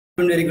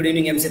Very good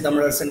evening, MC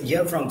Thamizharasan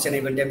here from Chennai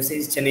Event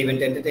MCs, Chennai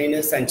Event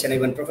Entertainers and Chennai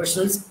Event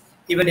Professionals,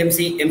 Event MC,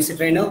 MC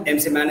Trainer,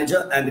 MC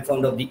Manager and the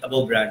founder of the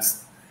above brands.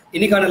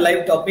 இன்னைக்கான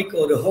live topic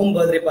ஒரு home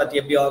birthday party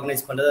எப்படி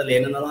organise பண்ணுறது, அதில்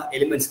என்னென்னலாம்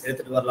elements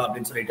எடுத்துகிட்டு வரலாம்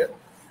அப்படின்னு சொல்லிட்டு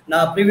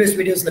நான் ப்ரீவியஸ்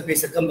வீடியோஸில்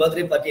பேசியிருக்கேன்.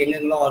 பர்த்டே பார்ட்டி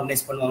எங்கெங்கெல்லாம்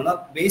ஆர்கனைஸ் பண்ணுவாங்கன்னா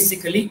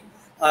பேசிக்கலி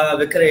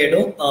வைக்கிற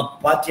இடம்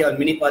party hall,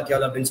 mini party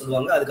hall அப்படின்னு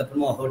சொல்லுவாங்க.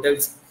 அதுக்கப்புறமா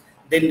ஹோட்டல்ஸ்,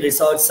 தென்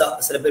ரிசார்ட்ஸ்,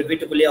 சில பேர்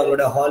வீட்டுக்குள்ளேயே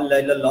அவங்களோட ஹாலில்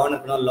இல்லை லான்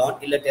இருக்குன்னா லான்,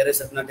 இல்லை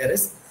டெரஸ் இருக்குன்னா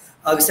டெரஸ்,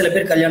 சில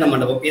பேர் கல்யாண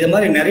மண்டபம், இது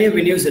மாதிரி நிறைய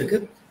வென்யூஸ் இருக்கு.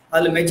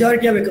 அதில்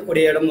மெஜாரிட்டியாக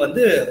வைக்கக்கூடிய இடம்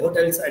வந்து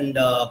hotels and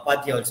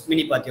party halls,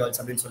 mini party halls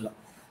அப்படின்னு சொல்லலாம்.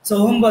 ஸோ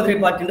ஹோம் பர்த்டே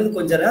பார்ட்டின்றது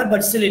கொஞ்சம் ரேர்,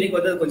 பட் ஸ்டில் இன்னைக்கு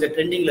வந்து கொஞ்சம்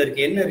ட்ரெண்டிங்ல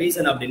இருக்கு. என்ன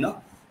ரீசன் அப்படின்னா,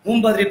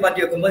 ஹோம் பர்த்டே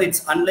பார்ட்டி வைக்கும்போது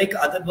it's unlike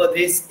other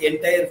birthdays,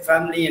 entire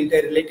family,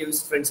 entire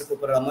relatives, ஃப்ரெண்ட்ஸை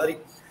கூப்பிடுற மாதிரி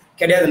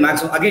கிடையாது.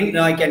 Maximum again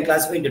I can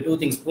classify into two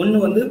things. ஒன்று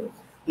வந்து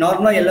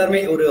நார்மலாக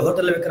எல்லாருமே ஒரு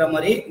ஹோட்டலில் வைக்கிற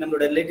மாதிரி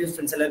நம்மளோட ரிலேட்டிவ்ஸ்,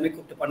 ஃப்ரெண்ட்ஸ் எல்லாருமே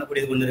கூப்பிட்டு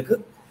பண்ணக்கூடியது ஒன்று இருக்கு.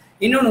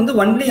 இன்னொன்று வந்து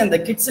ஒன்லி அந்த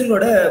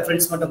கிட்ஸுங்களோட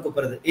ஃப்ரெண்ட்ஸ் மட்டும்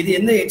கூப்பிடுறது. இது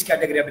எந்த ஏஜ்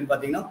கேட்டகரி அப்படின்னு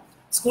பார்த்தீங்கன்னா,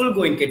 ஸ்கூல்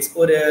கோயிங் கிட்ஸ்,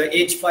 ஒரு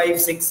ஏஜ் 5,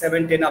 6,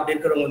 7, 10 அப்படி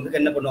இருக்கிறவங்க வந்து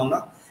என்ன பண்ணுவாங்கன்னா,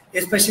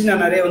 எஸ்பெஷலி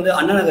நான் நிறைய வந்து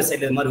அண்ணா நகர்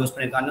சைடில் இது மாதிரி யூஸ்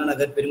பண்ணியிருக்கேன். அண்ணா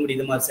நகர், பெருங்குடி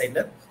இது மாதிரி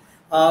சைடில்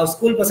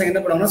ஸ்கூல் பசங்க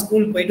என்ன பண்ணுவாங்கன்னா,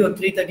 ஸ்கூல் போயிட்டு ஒரு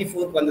 3:30,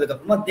 4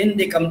 வந்ததுக்கப்புறமா தென்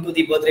they come to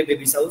the birthday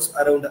babies house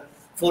around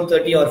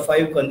 4:30 or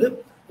 5 வந்து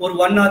ஒரு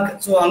 1 hour.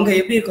 ஸோ அங்கே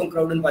எப்படி இருக்கும்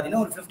க்ரௌடுன்னு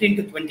பார்த்தீங்கன்னா, ஒரு 15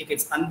 to 20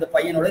 கிட்ஸ், அந்த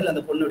பையனோட இல்லை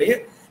அந்த பொண்ணுடைய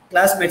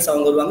கிளாஸ்மேட்ஸ்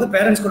அவங்க வருவாங்க.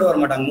 பேரண்ட்ஸ் கூட வர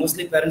மாட்டாங்க.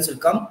 Mostly parents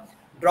will come,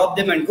 drop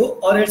them and go,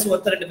 or else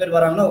ஒருத்தர் 2 பேர்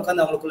வராங்கன்னா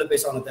உட்காந்து அவங்களுக்குள்ள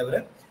பேசுவாங்க தவிர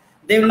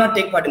they will not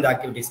take part in the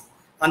activities.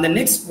 அந்த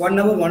நெக்ஸ்ட் 1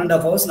 hour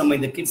 1.5 hours நம்ம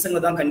இந்த கிட்ஸுங்க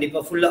தான்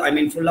கண்டிப்பாக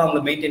ஃபுல்லாக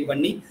அவங்களை மெயின்டைன்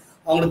பண்ணி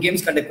அவங்களுக்கு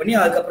கேம்ஸ் கண்டக்ட் பண்ணி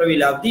அதுக்கப்புறம்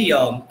we'll have the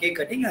cake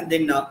cutting and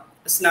then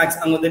snacks.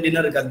 அங்கே வந்து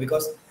டின்னர் இருக்காது,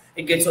 because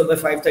it gets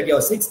over 5:30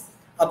 or 6.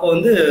 அப்போ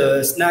வந்து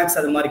ஸ்நாக்ஸ்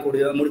அது மாதிரி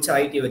கூட முடிச்சு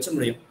ஐடி வச்சு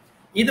முடியும்.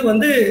 இது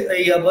வந்து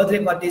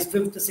birthday parties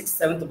 5th, 6th,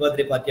 7th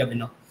birthday party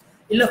அப்படின்னா.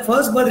 இல்லை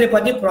ஃபர்ஸ்ட் பர்த்டே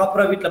பார்ட்டி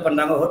ப்ராப்பராக வீட்டில்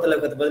பண்ணுறாங்க, ஹோட்டலில்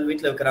இருக்கிறது பதில்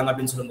வீட்டில் வைக்கிறாங்க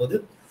அப்படின்னு சொல்லும்போது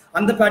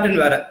அந்த பேட்டர்ன்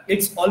வேற.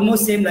 It's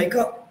almost same like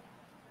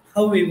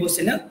how we use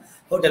in a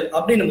hotel.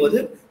 அப்படின்னும் போது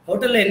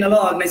ஹோட்டலில்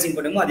என்னெல்லாம் ஆர்கனைசிங்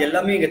பண்ணுமோ அது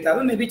எல்லாமே இங்கே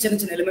தேவை. மேபி சின்ன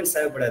சின்ன எலிமெண்ட்ஸ்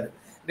தேவைப்படாது.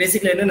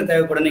 பேசிக்கலி என்னென்ன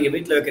தேவைப்படும், நீங்கள்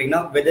வீட்டில்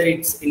வைக்கிறீங்கன்னா whether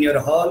it's in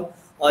your hall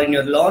R in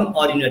your lawn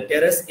R in your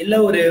terrace, இல்லை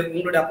ஒரு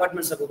உங்களோட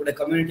அப்பார்ட்மெண்ட்ஸ் இருக்கக்கூடிய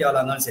கம்யூனிட்டி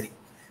ஹாலாக இருந்தாலும் சரி,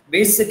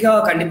 பேசிக்காக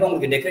கண்டிப்பாக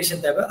உங்களுக்கு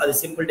டெக்கரேஷன் தேவை. அது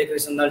சிம்பிள்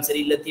டெக்கரேஷன் இருந்தாலும்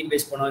சரி, இல்லை தீம்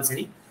பேஸ் பண்ணாலும்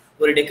சரி.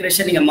 ஒரு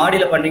டெக்கரேஷன் நீங்கள்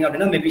மாடியில் பண்ணீங்க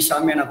அப்படின்னா மேபி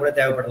ஷாமியானா கூட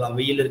தேவைப்படலாம்.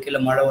 வெயில் இருக்கு,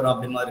 இல்லை மழை வரும்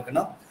அப்படி மாதிரி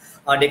இருக்குன்னா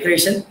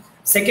டெக்கரேஷன்.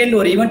 செகண்ட்,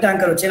 ஒரு ஈவெண்ட்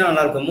ஆங்கர் வச்சுன்னா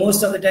நல்லா இருக்கும்.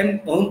 Most of the time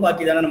home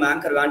party தானே நம்ம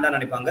ஆங்கர் வேண்டாம்னு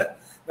நினைப்பாங்க.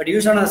 பட்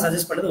யூஸ்வலாக நான்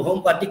சஜஸ்ட் பண்ணுறது ஹோம்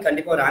பார்ட்டி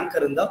கண்டிப்பாக ஒரு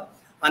ஆங்கர் இருந்தால்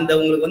அந்த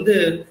உங்களுக்கு வந்து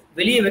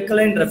வெளியே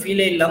வைக்கலைன்ற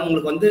ஃபீலே இல்லாமல்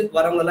உங்களுக்கு வந்து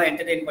வரவங்கெல்லாம்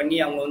என்டர்டெயின் பண்ணி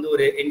அவங்க வந்து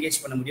ஒரு என்கேஜ்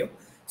பண்ண முடியும்.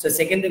 So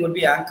second thing would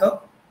be anchor.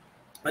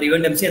 ஒரு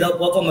ஈவெண்ட் எம்சி ஏதாவது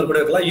பெர்ஃபார்மர் கூட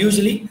வைக்கலாம்.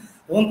 யூஸ்வலி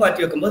ஹோம்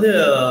பார்ட்டி வைக்கும்போது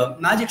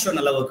மேஜிக் ஷோ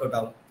நல்லா ஒர்க் அவுட்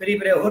ஆகும். பெரிய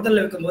பெரிய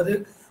ஹோட்டலில் வைக்கும்போது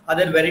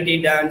அதர் வெரைட்டி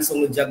டான்ஸ்,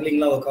 உங்களுக்கு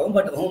ஜக்லிங்லாம் ஒர்க் ஆகும்.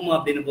 பட் ஹோம்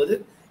அப்படின்னும் போது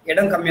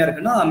இடம் கம்மியாக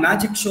இருக்குன்னா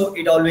magic show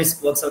it always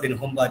works out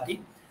in home party.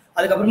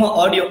 அதுக்கப்புறமா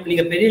ஆடியோ,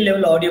 நீங்கள் பெரிய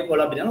லெவலில் ஆடியோ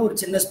போகலாம் அப்படின்னா ஒரு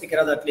சின்ன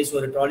ஸ்பீக்கராக அட்லீஸ்ட்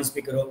ஒரு ட்ராலி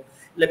ஸ்பீக்கரோ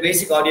இல்லை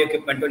பேசிக் ஆடியோ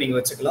எக்யூப்மெண்ட்டோ நீங்கள்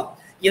வச்சுக்கலாம்.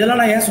 இதெல்லாம்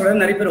நான் ஏன்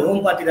சொல்கிறேன், நிறைய பேர் ஹோம்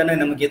பார்ட்டி தானே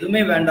நமக்கு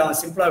எதுவுமே வேண்டாம்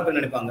சிம்பிளாக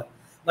இருக்குன்னு நினைப்பாங்க.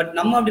 பட்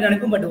நம்ம அப்படி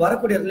நினைப்போம். பட்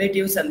வரக்கூடிய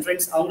ரிலேட்டிவ்ஸ் அண்ட்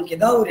ஃப்ரெண்ட்ஸ் அவங்களுக்கு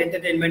ஏதாவது ஒரு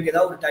என்டர்டெயின்மெண்ட்,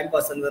 ஏதாவது ஒரு டைம்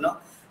பாஸ் இருந்ததுன்னா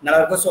நல்லா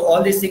இருக்கும். So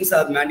all these things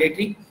are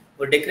mandatory.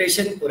 ஒரு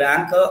டெக்கரேஷன், ஒரு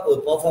ஆங்கர், ஒரு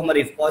performer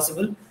if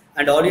possible,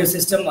 and audio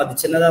system, அது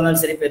சின்னதாக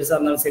இருந்தாலும் சரி பெருசாக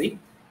இருந்தாலும் சரி.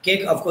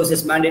 Cake of course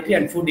is mandatory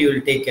and food you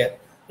will take care.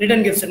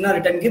 Return கிஃப்ட்ஸ்னா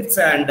return gifts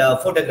and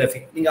photography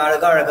நீங்கள்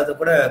அழகாக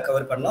கூட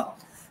கவர் பண்ணலாம்.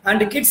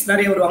 அண்ட் கிட்ஸ்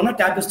நிறைய வருவாங்கன்னா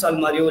டேட்டூ ஸ்டால்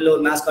மாதிரியோ இல்லை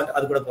ஒரு மேஸ்காட்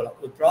அது கூட போகலாம்.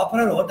 ஒரு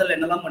ப்ராப்பராக ஹோட்டலில்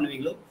என்னெல்லாம்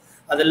பண்ணுவீங்களோ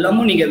அது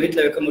எல்லாமும் நீங்கள்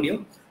வீட்டில் வைக்க முடியும்.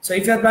 So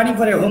if you are planning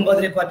for a home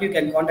birthday party you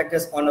can contact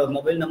us on our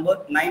mobile number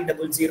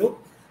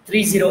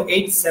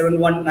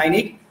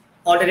 9003087198,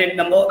 alternate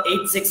number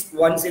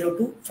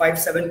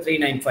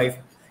 8610257395.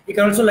 You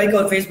can also like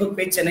our Facebook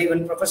page Chennai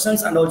Event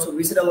Professionals and also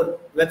visit our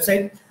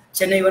website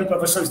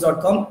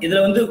chennaieventprofessionals.com.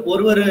 இதில் வந்து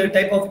ஒரு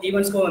type of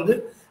ஈவெண்ட்ஸ்க்கும் வந்து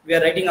we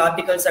are writing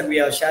articles and we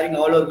are sharing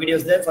all our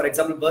videos there. For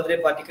example, birthday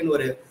பார்ட்டிக்குன்னு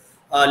ஒரு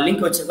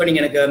link வச்சிருக்கோம்.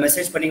 நீங்கள் எனக்கு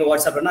message பண்ணிங்க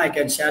வாட்ஸ்அப்னா I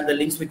can share the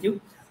links with you.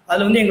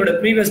 அதில் வந்து எங்களோட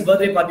ப்ரீவியஸ்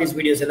பர்த்டே பார்ட்டிஸ்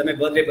வீடியோஸ் எல்லாமே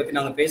பர்த்டே பற்றி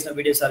நாங்கள் பேசின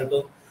வீடியோஸாக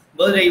இருக்கும்.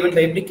 பர்த்டே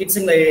ஈவெண்ட்டில் எப்படி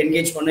கிட்ஸுங்களை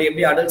என்கேஜ் பண்ணோம்,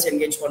 எப்படி அடல்ட்ஸ்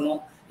என்கேஜ் பண்ணோம்,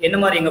 என்ன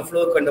மாதிரி எங்கள்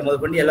ஃப்ளோ கொண்டு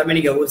கொண்டு எல்லாமே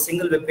நீங்கள் ஒரு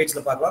சிங்கிள் வெப்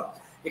பேஜில் பார்க்கலாம்.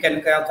 You can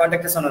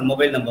contact us on our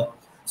mobile number.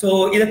 So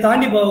இதை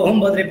தாண்டி இப்போ ஹோம்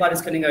பர்த்டே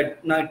பார்ட்டிஸ்க்கு நீங்கள்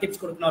நான் டிப்ஸ்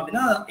கொடுக்கணும்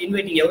அப்படின்னா,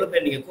 இன்வைட்டிங் எவ்வளோ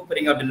பேர் நீங்கள்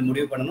கூப்பிடுறீங்க அப்படின்னு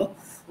முடிவு பண்ணணும்.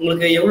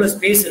 உங்களுக்கு எவ்வளோ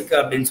ஸ்பேஸ் இருக்குது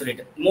அப்படின்னு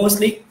சொல்லிட்டு.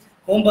 மோஸ்ட்லி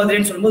ஹோம்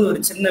பர்த்டேன்னு சொல்லும்போது ஒரு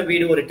சின்ன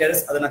வீடு, ஒரு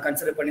டெரஸ், அதை நான்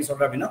கன்சிடர் பண்ணி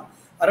சொல்கிறேன் அப்படின்னா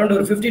அரௌண்ட்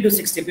ஒரு 50 to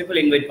 60 people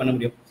இன்வைட் பண்ண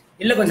முடியும்.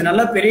 இல்லை கொஞ்சம்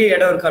நல்லா பெரிய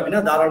இடம் இருக்குது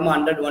அப்படின்னா தாராளமாக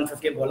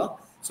 100-150 போகலாம்.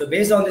 So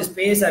based on the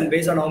space and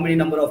based on how many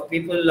number of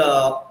people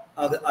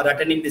are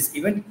attending this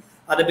event,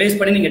 அதை பேஸ்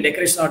பண்ணி நீங்கள்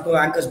டெக்கரேஷன் ஆகட்டும்,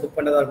 ஆங்கர்ஸ் புக்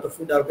பண்ணதாக இருக்கட்டும்,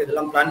 ஃபுட் ஆகட்டும்,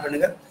 இதெல்லாம் பிளான்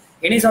பண்ணுங்கள்.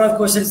 Any sort of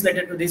questions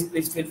related to this,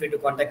 please feel free to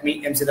contact me,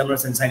 MC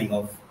Thamizharasan signing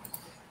off.